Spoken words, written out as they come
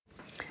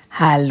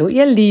Hallo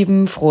ihr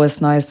Lieben,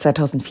 frohes neues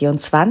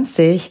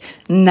 2024.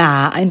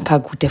 Ein paar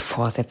gute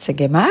Vorsätze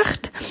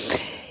gemacht.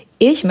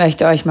 Ich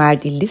möchte euch mal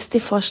die Liste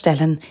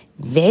vorstellen,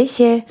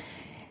 welche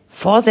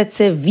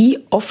Vorsätze wie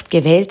oft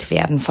gewählt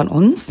werden von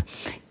uns.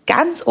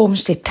 Ganz oben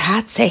steht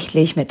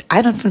tatsächlich mit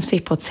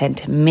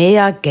 51%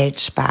 mehr Geld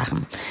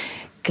sparen.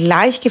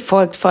 Gleich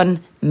gefolgt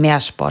von mehr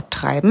Sport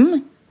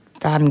treiben,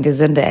 dann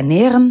gesünder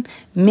ernähren,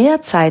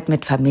 mehr Zeit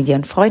mit Familie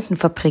und Freunden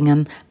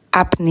verbringen,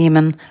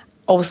 abnehmen,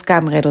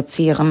 Ausgaben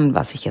reduzieren,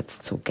 was ich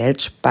jetzt zu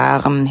Geld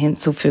sparen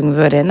hinzufügen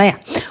würde.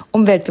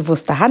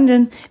 Umweltbewusster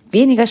handeln,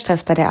 weniger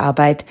Stress bei der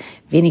Arbeit,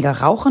 weniger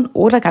rauchen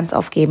oder ganz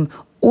aufgeben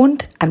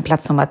und an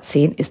Platz Nummer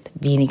 10 ist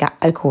weniger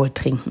Alkohol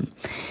trinken.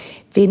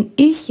 Wenn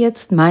ich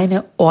jetzt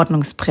meine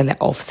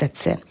Ordnungsbrille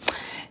aufsetze,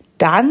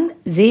 dann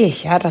sehe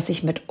ich ja, dass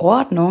ich mit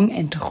Ordnung,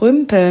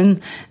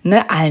 Entrümpeln,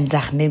 allen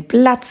Sachen den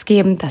Platz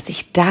geben, dass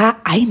ich da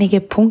einige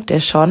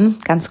Punkte schon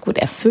ganz gut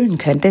erfüllen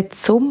könnte,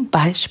 zum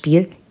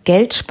Beispiel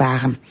Geld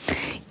sparen.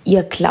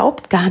 Ihr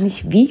glaubt gar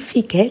nicht, wie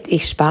viel Geld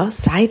ich spare,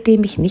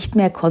 seitdem ich nicht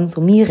mehr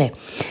konsumiere.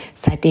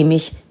 Seitdem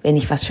ich, wenn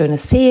ich was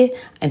Schönes sehe,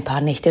 ein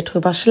paar Nächte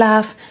drüber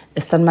schlafe,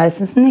 es dann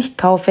meistens nicht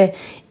kaufe.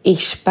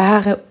 Ich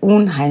spare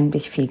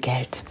unheimlich viel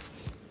Geld.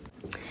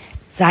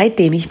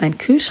 Seitdem ich meinen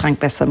Kühlschrank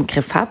besser im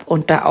Griff habe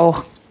und da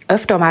auch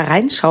öfter mal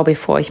reinschaue,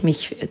 bevor ich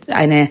mich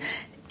eine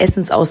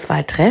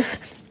Essensauswahl treffe,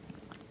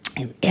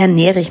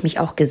 ernähre ich mich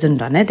auch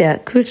gesünder. Der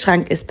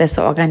Kühlschrank ist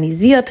besser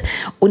organisiert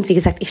und wie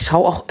gesagt, ich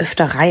schaue auch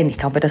öfter rein. Ich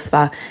glaube, das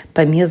war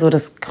bei mir so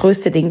das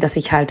größte Ding, dass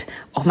ich halt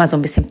auch mal so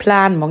ein bisschen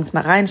plan, morgens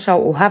mal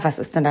reinschaue, oha, was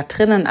ist denn da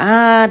drinnen?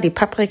 Die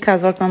Paprika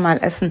sollte man mal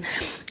essen.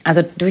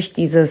 Also durch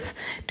diese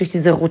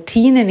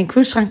Routine in den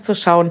Kühlschrank zu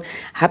schauen,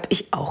 habe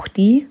ich auch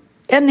die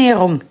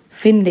Ernährung,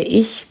 finde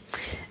ich,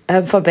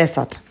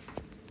 verbessert.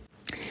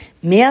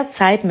 Mehr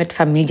Zeit mit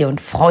Familie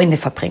und Freunde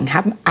verbringen,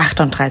 haben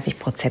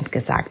 38%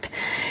 gesagt.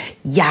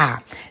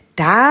 Ja,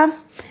 da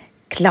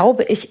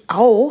glaube ich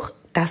auch,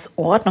 dass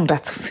Ordnung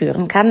dazu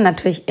führen kann.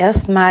 Natürlich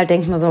erstmal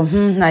denkt man so,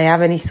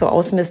 wenn ich so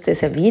ausmiste,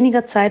 ist ja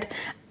weniger Zeit.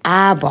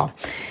 Aber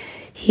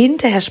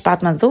hinterher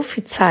spart man so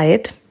viel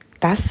Zeit,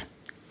 dass,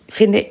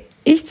 finde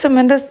ich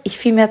zumindest, ich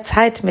viel mehr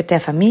Zeit mit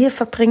der Familie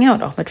verbringe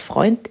und auch mit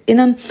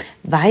FreundInnen,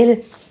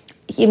 weil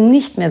ich eben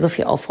nicht mehr so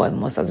viel aufräumen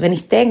muss. Also wenn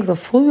ich denke, so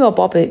früher,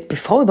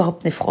 bevor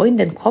überhaupt eine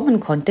Freundin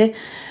kommen konnte,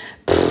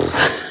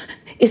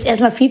 ist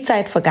erstmal viel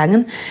Zeit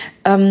vergangen.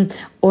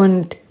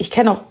 Und ich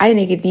kenne auch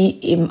einige,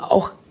 die eben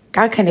auch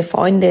gar keine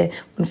Freunde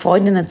und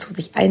Freundinnen zu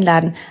sich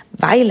einladen,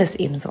 weil es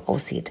eben so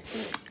aussieht.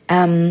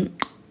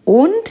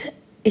 Und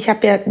ich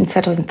habe ja in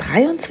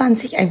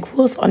 2023 einen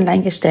Kurs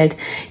online gestellt,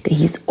 der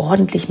hieß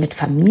Ordentlich mit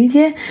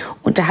Familie.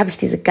 Und da habe ich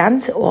diese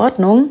ganze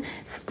Ordnung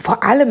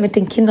vor allem mit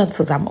den Kindern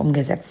zusammen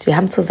umgesetzt. Wir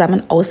haben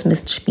zusammen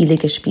Ausmistspiele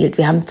gespielt.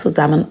 Wir haben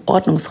zusammen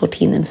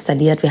Ordnungsroutinen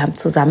installiert. Wir haben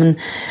zusammen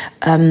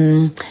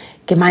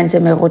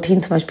gemeinsame Routinen,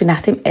 zum Beispiel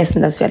nach dem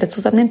Essen, dass wir alle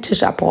zusammen den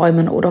Tisch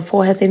abräumen oder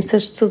vorher den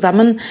Tisch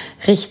zusammen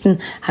richten,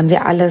 haben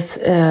wir alles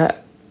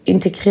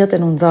integriert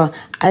in unser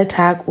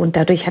Alltag und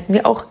dadurch hatten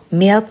wir auch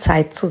mehr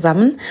Zeit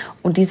zusammen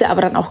und diese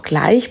aber dann auch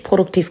gleich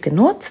produktiv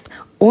genutzt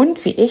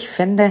und wie ich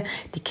finde,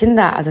 die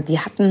Kinder, also die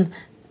hatten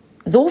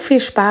so viel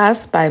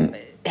Spaß beim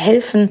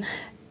Helfen,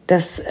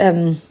 das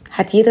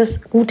hat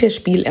jedes gute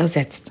Spiel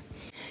ersetzt.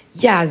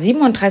 Ja,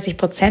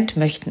 37%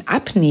 möchten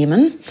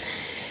abnehmen.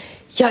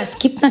 Ja, es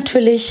gibt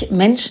natürlich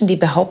Menschen, die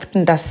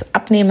behaupten, dass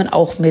Abnehmen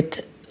auch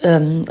mit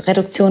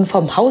Reduktion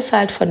vom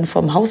Haushalt,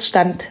 vom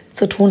Hausstand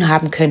zu tun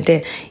haben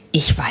könnte.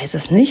 Ich weiß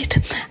es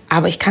nicht,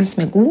 aber ich kann es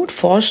mir gut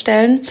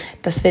vorstellen,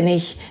 dass wenn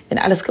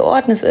alles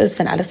geordnet ist,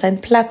 wenn alles seinen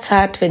Platz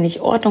hat, wenn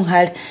ich Ordnung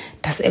halte,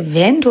 dass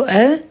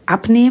eventuell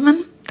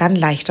Abnehmen dann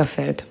leichter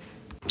fällt.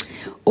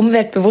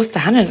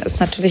 Umweltbewusster Handeln ist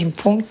natürlich ein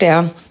Punkt,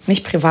 der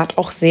mich privat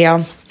auch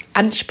sehr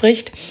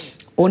anspricht.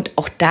 Und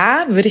auch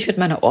da würde ich mit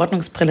meiner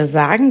Ordnungsbrille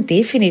sagen,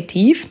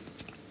 definitiv,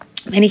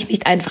 wenn ich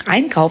nicht einfach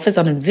einkaufe,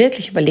 sondern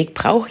wirklich überlege,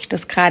 brauche ich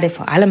das gerade,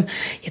 vor allem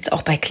jetzt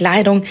auch bei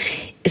Kleidung,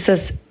 ist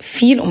es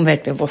viel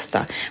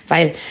umweltbewusster,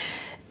 weil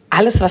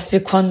alles, was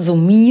wir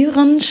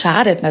konsumieren,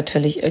 schadet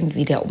natürlich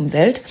irgendwie der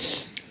Umwelt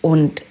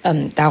und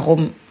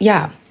darum,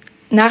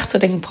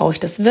 nachzudenken, brauche ich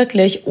das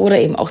wirklich oder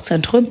eben auch zu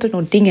entrümpeln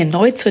und Dinge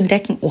neu zu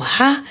entdecken.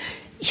 Oha,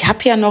 ich habe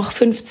ja noch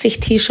 50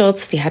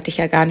 T-Shirts, die hatte ich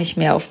ja gar nicht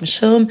mehr auf dem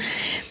Schirm,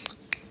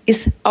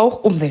 ist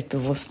auch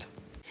umweltbewusst.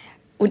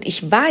 Und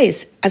ich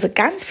weiß, also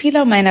ganz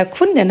viele meiner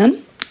Kundinnen,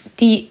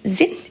 die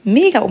sind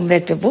mega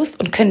umweltbewusst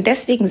und können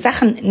deswegen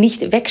Sachen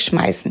nicht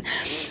wegschmeißen.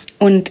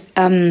 Und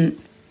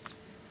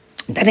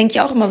da denke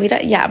ich auch immer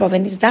wieder, ja, aber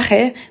wenn die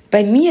Sache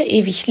bei mir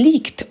ewig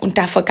liegt und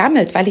da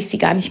vergammelt, weil ich sie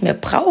gar nicht mehr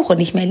brauche,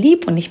 nicht mehr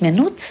lieb und nicht mehr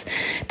nutze,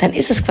 dann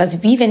ist es quasi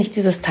wie wenn ich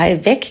dieses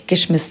Teil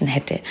weggeschmissen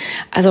hätte.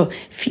 Also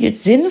viel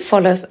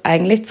sinnvoller ist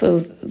eigentlich,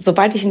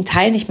 sobald ich einen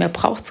Teil nicht mehr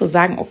brauche, zu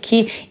sagen,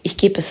 okay, ich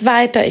gebe es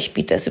weiter, ich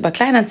biete es über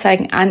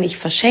Kleinanzeigen an, ich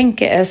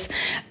verschenke es,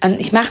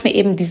 ich mache mir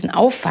eben diesen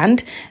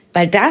Aufwand,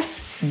 weil das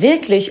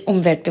wirklich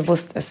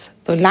umweltbewusst ist.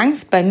 Solange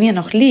es bei mir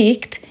noch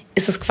liegt,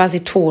 ist es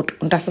quasi tot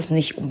und das ist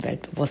nicht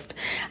umweltbewusst.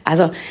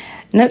 Also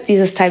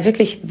dieses Teil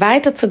wirklich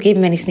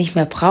weiterzugeben, wenn ich es nicht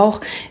mehr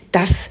brauche,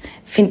 das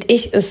finde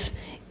ich das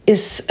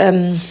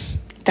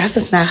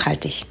ist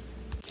nachhaltig.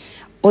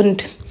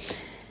 Und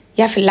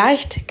ja,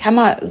 vielleicht kann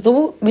man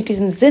so mit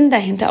diesem Sinn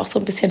dahinter auch so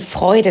ein bisschen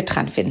Freude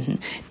dran finden.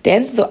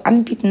 Denn so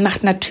anbieten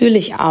macht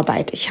natürlich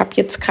Arbeit. Ich habe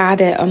jetzt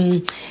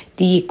gerade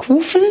die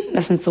Kufen,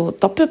 das sind so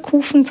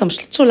Doppelkufen zum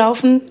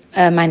Schlittschuhlaufen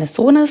meines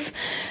Sohnes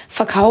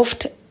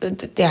verkauft.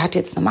 Der hat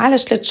jetzt normale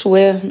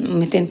Schlittschuhe.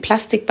 Mit den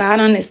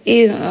Plastikbahnen ist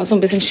so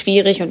ein bisschen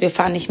schwierig und wir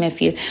fahren nicht mehr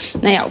viel.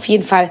 Naja, auf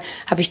jeden Fall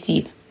habe ich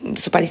die,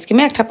 sobald ich es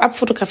gemerkt habe,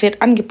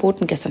 abfotografiert,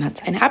 angeboten. Gestern hat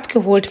es eine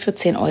abgeholt für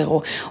 10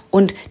 Euro.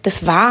 Und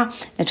das war,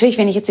 natürlich,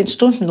 wenn ich jetzt den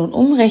Stundenlohn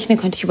umrechne,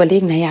 könnte ich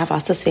überlegen, naja, war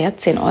es das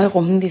wert? 10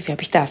 Euro, wie viel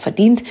habe ich da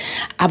verdient?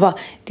 Aber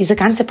dieser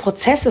ganze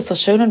Prozess ist so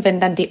schön. Und wenn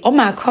dann die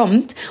Oma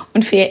kommt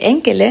und für ihr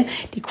Enkele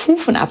die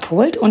Kufen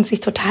abholt und sich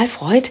total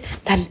freut,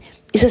 dann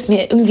ist es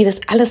mir irgendwie das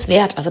alles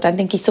wert. Also dann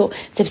denke ich so,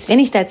 selbst wenn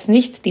ich da jetzt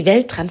nicht die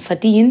Welt dran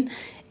verdiene,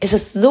 ist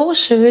es so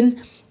schön,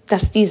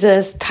 dass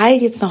dieses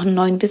Teil jetzt noch einen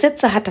neuen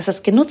Besitzer hat, dass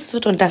es genutzt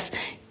wird und dass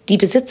die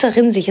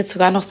Besitzerin sich jetzt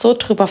sogar noch so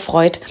drüber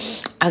freut.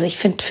 Also ich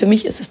finde, für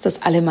mich ist es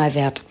das allemal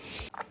wert.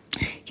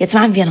 Jetzt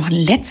machen wir noch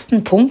einen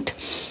letzten Punkt,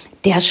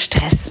 der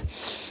Stress.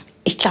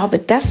 Ich glaube,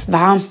 das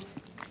war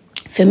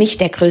für mich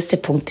der größte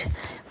Punkt.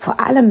 Vor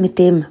allem mit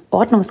dem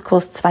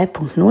Ordnungskurs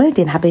 2.0,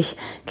 den habe ich,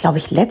 glaube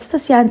ich,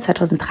 letztes Jahr in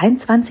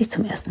 2023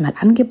 zum ersten Mal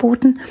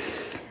angeboten.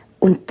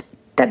 Und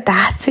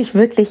da hat sich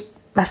wirklich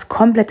was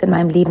komplett in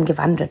meinem Leben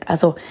gewandelt.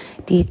 Also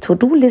die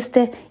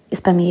To-Do-Liste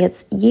ist bei mir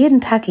jetzt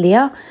jeden Tag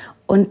leer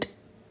und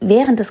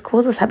während des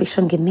Kurses habe ich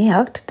schon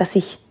gemerkt, dass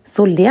ich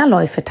so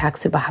Leerläufe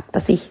tagsüber habe,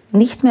 dass ich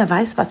nicht mehr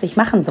weiß, was ich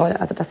machen soll.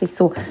 Also dass ich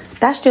so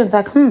da stehe und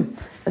sage,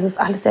 es ist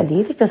alles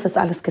erledigt, es ist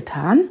alles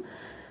getan.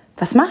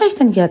 Was mache ich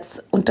denn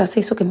jetzt? Und dass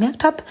ich so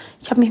gemerkt habe,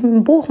 ich habe mich mit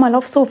dem Buch mal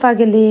aufs Sofa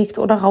gelegt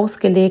oder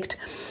rausgelegt.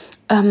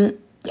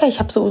 Ich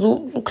habe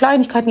so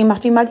Kleinigkeiten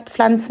gemacht, wie mal die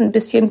Pflanzen ein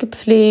bisschen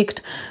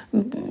gepflegt.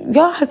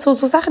 Ja, halt so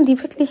Sachen,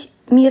 die wirklich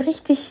mir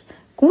richtig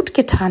gut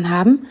getan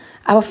haben,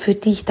 aber für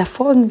die ich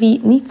davor irgendwie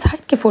nie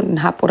Zeit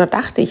gefunden habe oder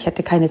dachte, ich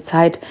hätte keine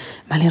Zeit,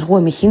 mal in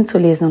Ruhe mich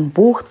hinzulesen und ein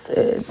Buch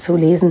zu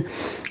lesen.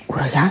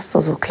 Oder ja,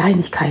 so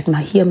Kleinigkeiten,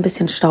 mal hier ein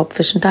bisschen Staub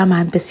fischen, da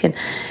mal ein bisschen.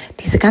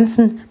 Diese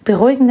ganzen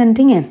beruhigenden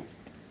Dinge.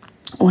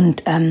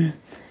 Und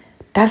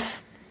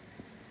das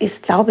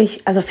ist, glaube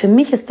ich, also für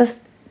mich ist das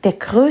der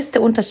größte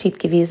Unterschied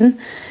gewesen,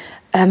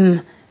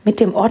 mit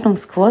dem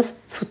Ordnungskurs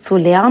zu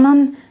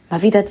lernen,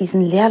 mal wieder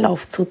diesen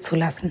Leerlauf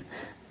zuzulassen.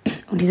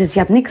 Und ich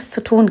habe nichts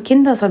zu tun,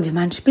 Kinder, sollen wir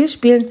mal ein Spiel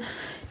spielen?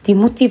 Die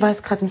Mutti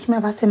weiß gerade nicht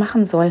mehr, was sie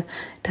machen soll.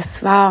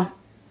 Das war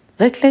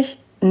wirklich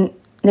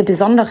eine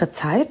besondere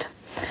Zeit.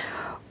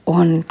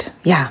 Und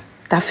ja,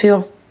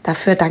 dafür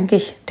danke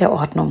ich der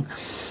Ordnung.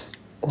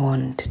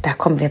 Und da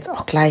kommen wir jetzt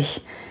auch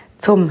gleich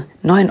zum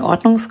neuen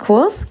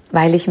Ordnungskurs,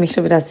 weil ich mich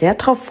schon wieder sehr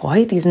darauf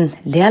freue, diesen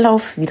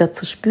Leerlauf wieder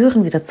zu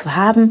spüren, wieder zu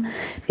haben,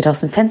 wieder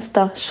aus dem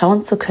Fenster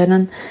schauen zu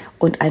können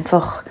und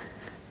einfach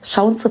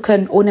schauen zu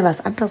können, ohne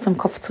was anderes im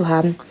Kopf zu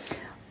haben.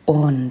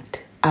 Und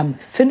am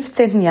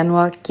 15.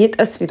 Januar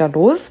geht es wieder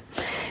los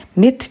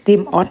mit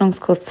dem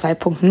Ordnungskurs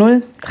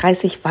 2.0,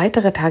 30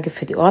 weitere Tage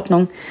für die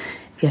Ordnung.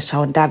 Wir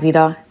schauen da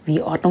wieder,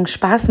 wie Ordnung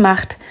Spaß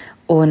macht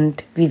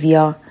und wie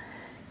wir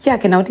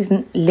genau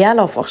diesen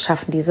Leerlauf auch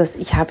schaffen,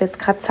 ich habe jetzt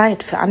gerade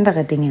Zeit für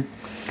andere Dinge.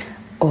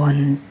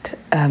 Und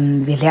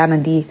wir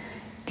lernen die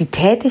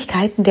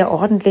Tätigkeiten der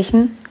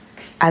Ordentlichen,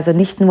 also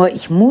nicht nur,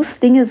 ich muss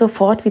Dinge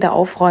sofort wieder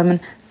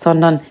aufräumen,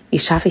 sondern wie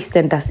schaffe ich es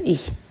denn, dass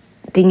ich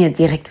Dinge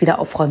direkt wieder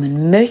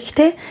aufräumen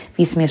möchte,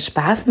 wie es mir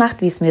Spaß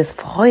macht, wie es mir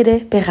Freude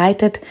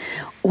bereitet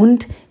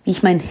und wie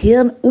ich mein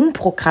Hirn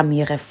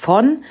umprogrammiere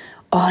von,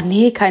 oh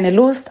nee, keine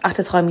Lust, ach,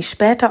 das räume ich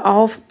später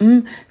auf,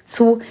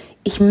 zu,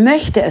 ich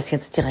möchte es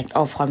jetzt direkt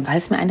aufräumen, weil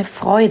es mir eine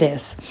Freude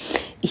ist.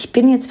 Ich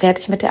bin jetzt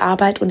fertig mit der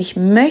Arbeit und ich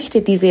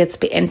möchte diese jetzt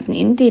beenden,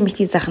 indem ich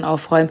die Sachen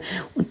aufräume.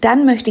 Und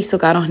dann möchte ich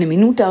sogar noch eine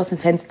Minute aus dem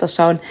Fenster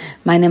schauen,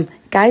 meinem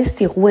Geist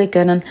die Ruhe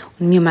gönnen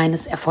und mir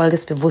meines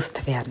Erfolges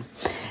bewusst werden.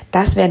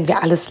 Das werden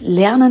wir alles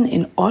lernen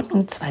in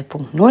Ordnung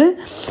 2.0.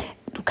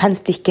 Du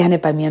kannst dich gerne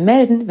bei mir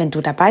melden, wenn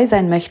du dabei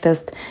sein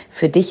möchtest.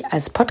 Für dich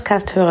als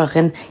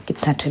Podcast-Hörerin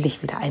gibt es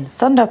natürlich wieder einen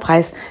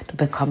Sonderpreis. Du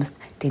bekommst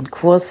den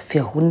Kurs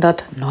für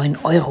 109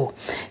 €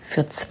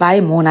 für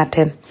 2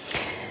 Monate.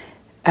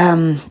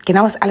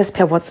 Genau, ist alles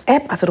per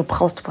WhatsApp. Also du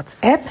brauchst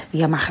WhatsApp.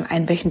 Wir machen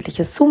ein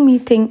wöchentliches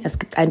Zoom-Meeting. Es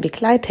gibt ein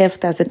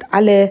Begleitheft. Da sind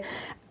alle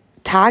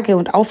Tage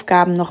und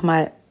Aufgaben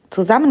nochmal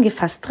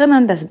zusammengefasst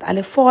drinnen. Da sind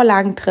alle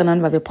Vorlagen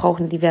drinnen, weil wir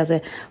brauchen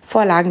diverse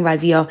Vorlagen,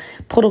 weil wir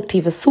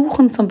produktives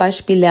Suchen zum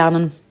Beispiel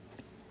lernen.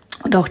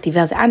 Und auch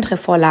diverse andere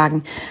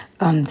Vorlagen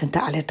sind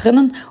da alle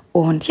drinnen.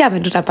 Und ja,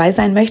 wenn du dabei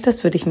sein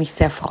möchtest, würde ich mich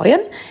sehr freuen.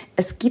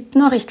 Es gibt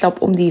noch, ich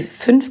glaube, um die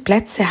 5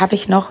 Plätze habe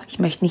ich noch. Ich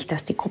möchte nicht,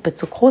 dass die Gruppe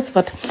zu groß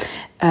wird.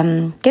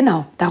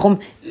 Genau, darum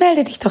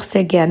melde dich doch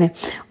sehr gerne.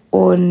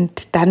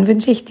 Und dann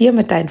wünsche ich dir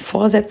mit deinen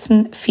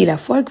Vorsätzen viel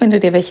Erfolg, wenn du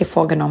dir welche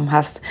vorgenommen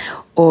hast.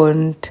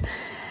 Und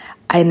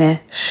eine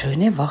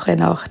schöne Woche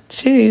noch.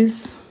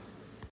 Tschüss.